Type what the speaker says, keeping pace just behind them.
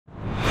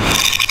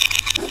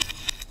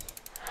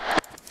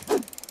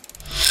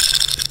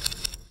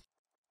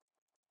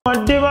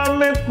ọmọdé bá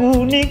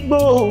mẹ́kù nígbò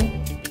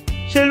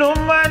ṣe ló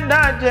máa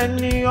dájẹ́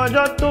ní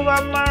ọjọ́ tó bá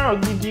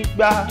márùn gidi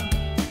gbà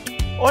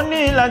ó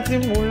ní láti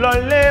mú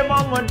lọlé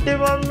ọmọdé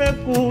bá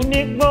mẹ́kù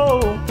nígbò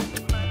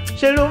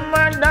ṣe ló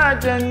máa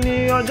dájẹ́ ní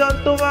ọjọ́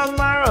tó bá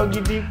márùn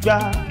gidi gbà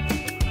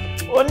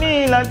ó ní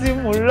láti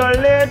mú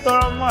lọlé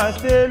tọrọ mọ́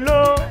àṣẹ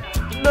ló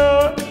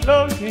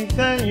fi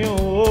sẹ́yìn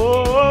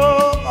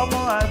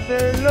ọmọ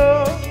àṣẹ ló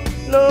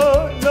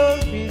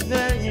fi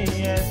sẹ́yìn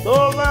ẹ̀ tó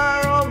bá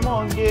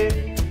rọ́mọ̀gé.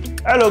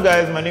 Hello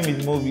guys, my name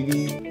is Mo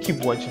Believe.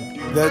 Keep watching.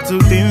 The two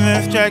things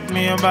that strike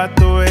me about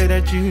the way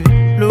that you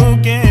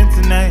looking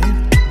tonight.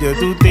 The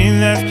two things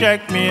that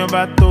strike me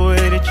about the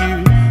way that you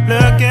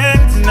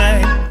looking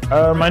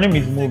tonight. My name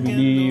is Mo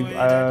Believe.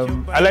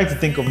 I like to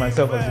think of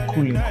myself as a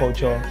cool in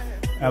culture.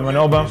 I'm an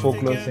urban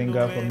folklore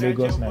singer from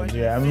Lagos,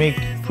 Nigeria. I make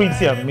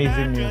pretty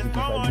amazing music, if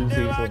I do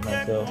say so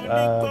myself.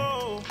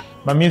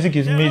 My music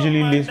is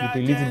majorly laced with a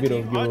little bit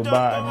of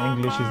Yoruba and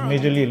English. It's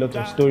majorly a lot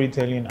of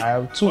storytelling. I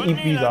have 2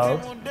 EPs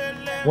out.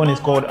 One is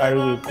called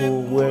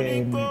Ariweko,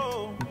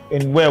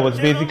 where I was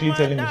basically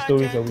telling the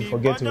stories that we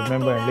forget to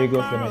remember in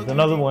Lagos. And there's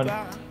another one,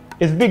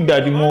 it's Big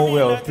Daddy Mo,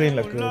 where I was playing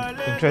like an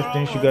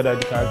interesting sugar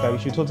daddy character. You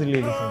should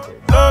totally listen to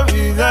it.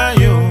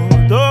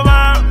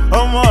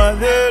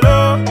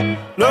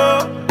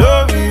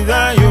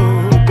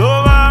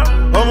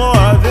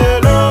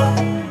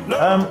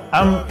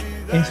 I'm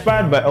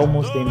inspired by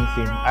almost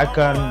anything. I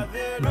can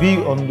be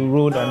on the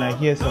road and I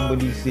hear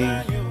somebody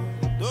say,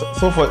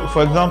 so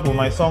for example,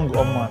 my song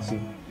Omasi,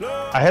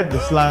 I heard the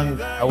slang,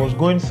 I was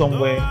going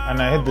somewhere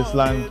and I heard the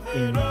slang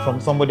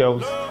from somebody. I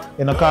was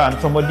in a car and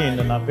somebody in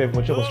the napep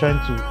was trying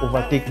to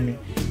overtake me,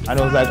 and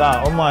I was like,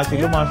 Omasi,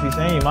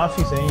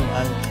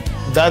 and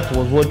that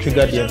was what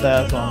triggered the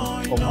entire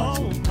song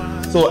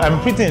Omasi. So I'm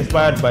pretty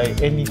inspired by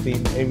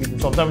anything, everything.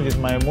 Sometimes it's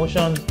my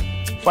emotions.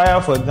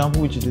 Fire, for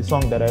example, which is the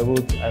song that I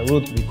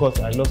wrote because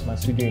I lost my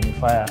studio in the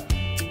fire.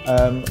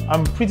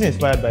 I'm pretty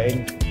inspired by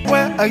anything.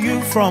 Where are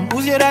you from?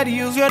 Who's your daddy?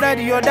 Who's your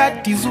daddy? Your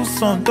daddy's who's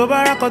son?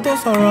 Tobarako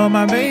Soro,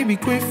 my baby,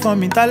 quick for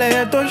me.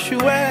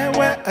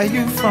 Where are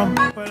you from?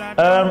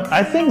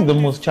 I think the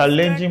most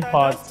challenging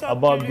part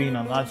about being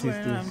an artist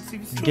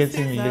is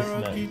getting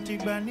listeners.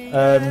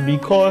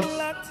 Because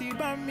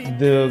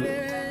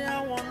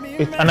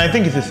and I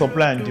think it's a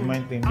supply and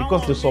demand thing,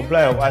 because the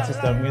supply of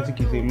artists and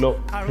music is a lot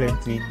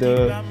plenty.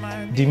 The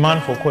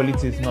demand for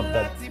quality is not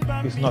that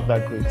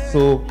great.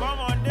 So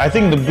I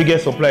think the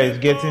biggest supply is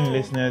getting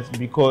listeners,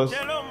 because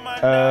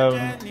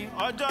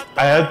I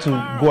had to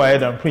go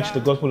ahead and preach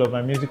the gospel of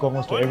my music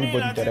almost to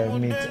everybody that I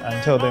meet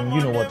and tell them, you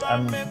know what,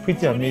 I'm a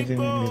pretty amazing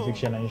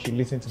musician and you should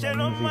listen to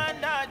my music.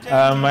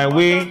 My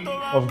way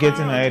of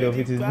getting ahead of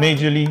it is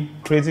majorly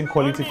creating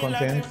quality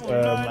content,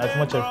 as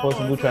much as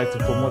possible, try to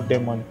promote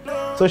them on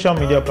social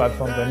media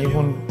platforms and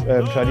even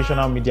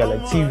traditional media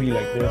like TV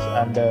like this,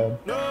 and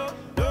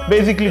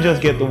basically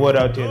just get the word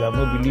out here that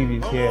Mo Believe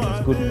is here and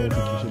it's good music,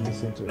 you should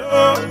listen to it.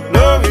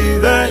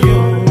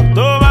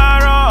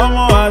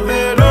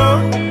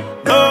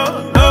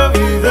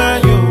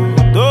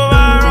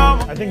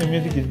 I think the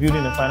music is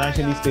building a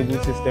financially stable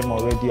system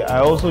already. I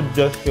also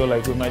just feel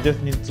like we might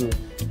just need to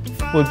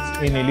put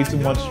in a little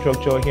more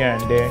structure here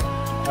and there.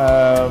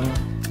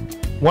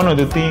 One of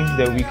the things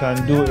that we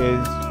can do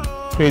is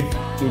create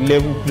a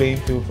level playing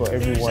field for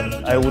everyone.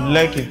 I would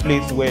like a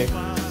place where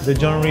the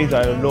genres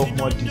are a lot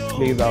more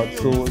displayed out,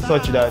 so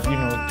such that, you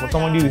know, for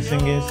somebody who is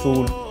singing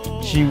soul,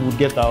 she would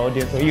get her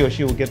audience, or he or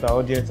she will get her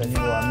audience, and, you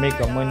know, and make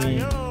her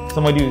money.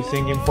 Somebody who is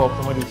singing pop,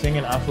 somebody who is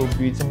singing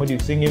Afrobeat, somebody who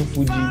is singing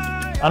Fuji,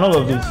 and all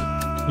of this,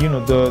 you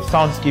know, the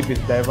soundscape is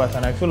diverse,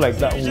 and I feel like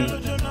that way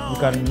we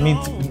can meet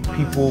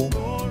people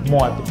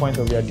more at the point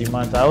of their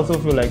demands. I also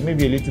feel like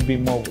maybe a little bit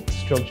more with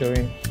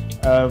structuring.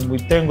 We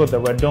thank God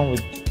that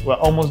we're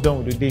almost done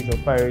with the days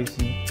of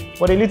piracy,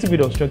 but a little bit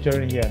of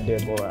structuring here and there,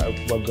 but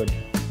we're good.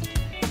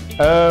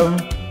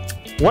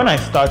 When I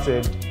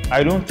started,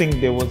 I don't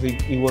think it was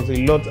a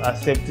lot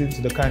accepted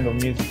to the kind of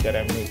music that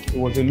I make. It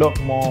was a lot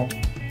more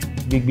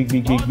big,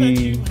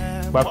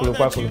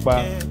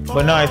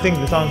 but now I think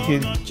the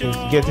soundscape is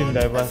getting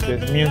diverse.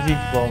 There's music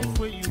from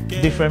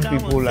different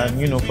people, and,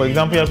 you know, for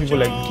example, you have people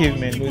like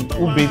Cavemen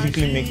who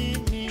basically make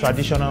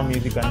traditional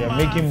music, and they're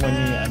making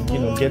money and, you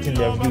know, getting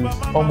their views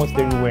almost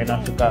everywhere in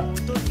Africa,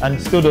 and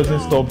it still doesn't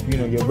stop, you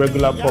know, your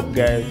regular pop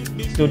guys,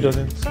 still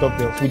doesn't stop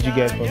your Fuji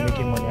guys from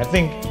making money. I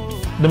think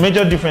the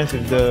major difference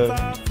is the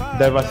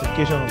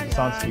diversification of the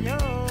soundscape.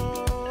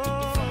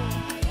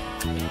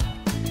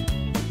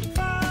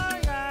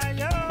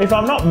 If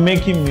I'm not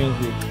making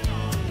music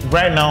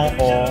right now,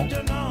 or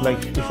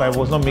like if I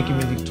was not making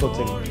music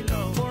totally,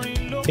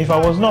 if I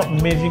was not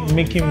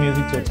making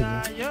music totally,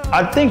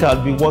 I think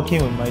I'd be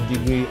working with my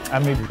degree.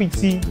 I'm a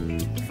pretty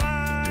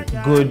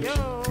good,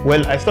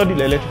 well, I studied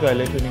electrical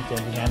electronics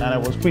engineering and I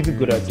was pretty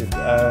good at it.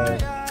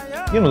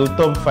 You know, the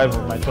top 5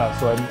 of my class.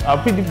 So I'll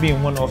pretty be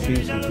in one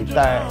office with a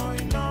tie,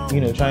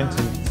 you know, trying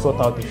to sort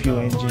out a few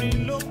engines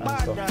and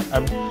stuff.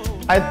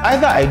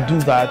 either I do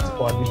that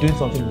or I'll be doing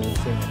something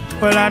insane.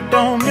 Well, I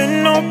don't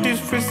mean no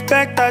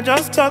disrespect. I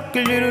just talk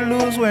a little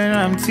loose when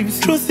I'm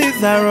tipsy. Truth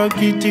is, I rock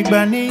it.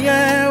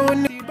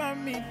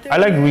 I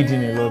like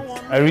reading a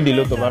lot. I read a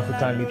lot of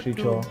African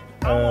literature.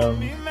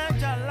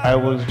 I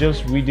was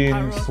just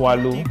reading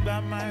Swallow.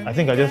 I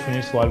think I just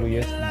finished Swallow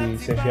yesterday,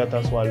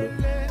 Sefiata Swallow.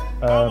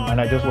 And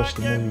I just watched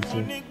the movie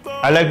too.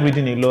 I like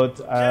reading a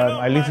lot.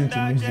 I listen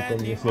to music,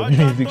 obviously. I'm a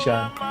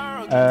musician.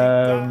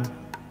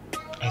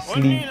 I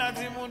sleep,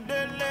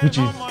 which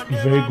is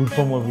a very good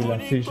form of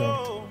relaxation.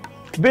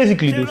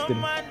 Basically those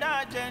things.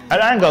 I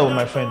hang out with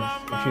my friends.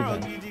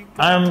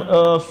 I'm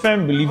a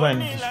firm believer in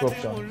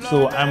disruption.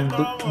 So I'm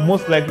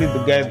most likely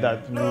the guy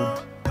that would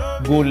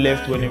go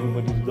left when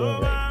everybody's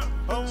going right.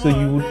 So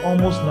you would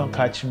almost not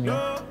catch me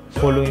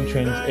following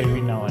trends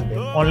every now and then,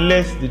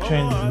 unless the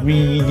trend is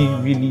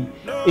really,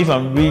 if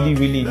I'm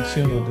really in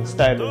tune with the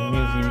style of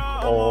music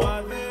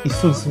or it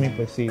suits me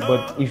per se.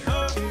 But if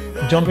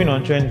jumping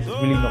on trends is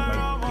really not my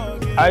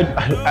thing,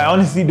 I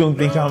honestly don't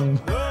think I'm,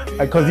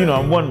 because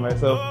I'm one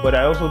myself. But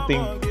I also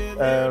think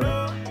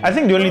I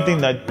think the only thing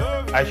that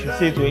I should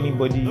say to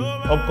anybody,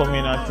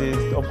 upcoming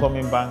artist,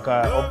 upcoming banker,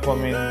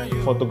 upcoming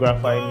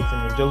photographer, anything,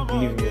 is just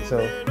believe in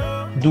yourself.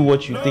 Do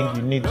what you think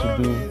you need to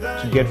do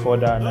to get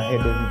further and ahead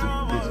every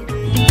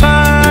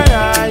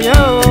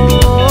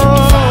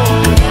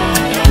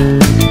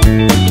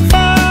day.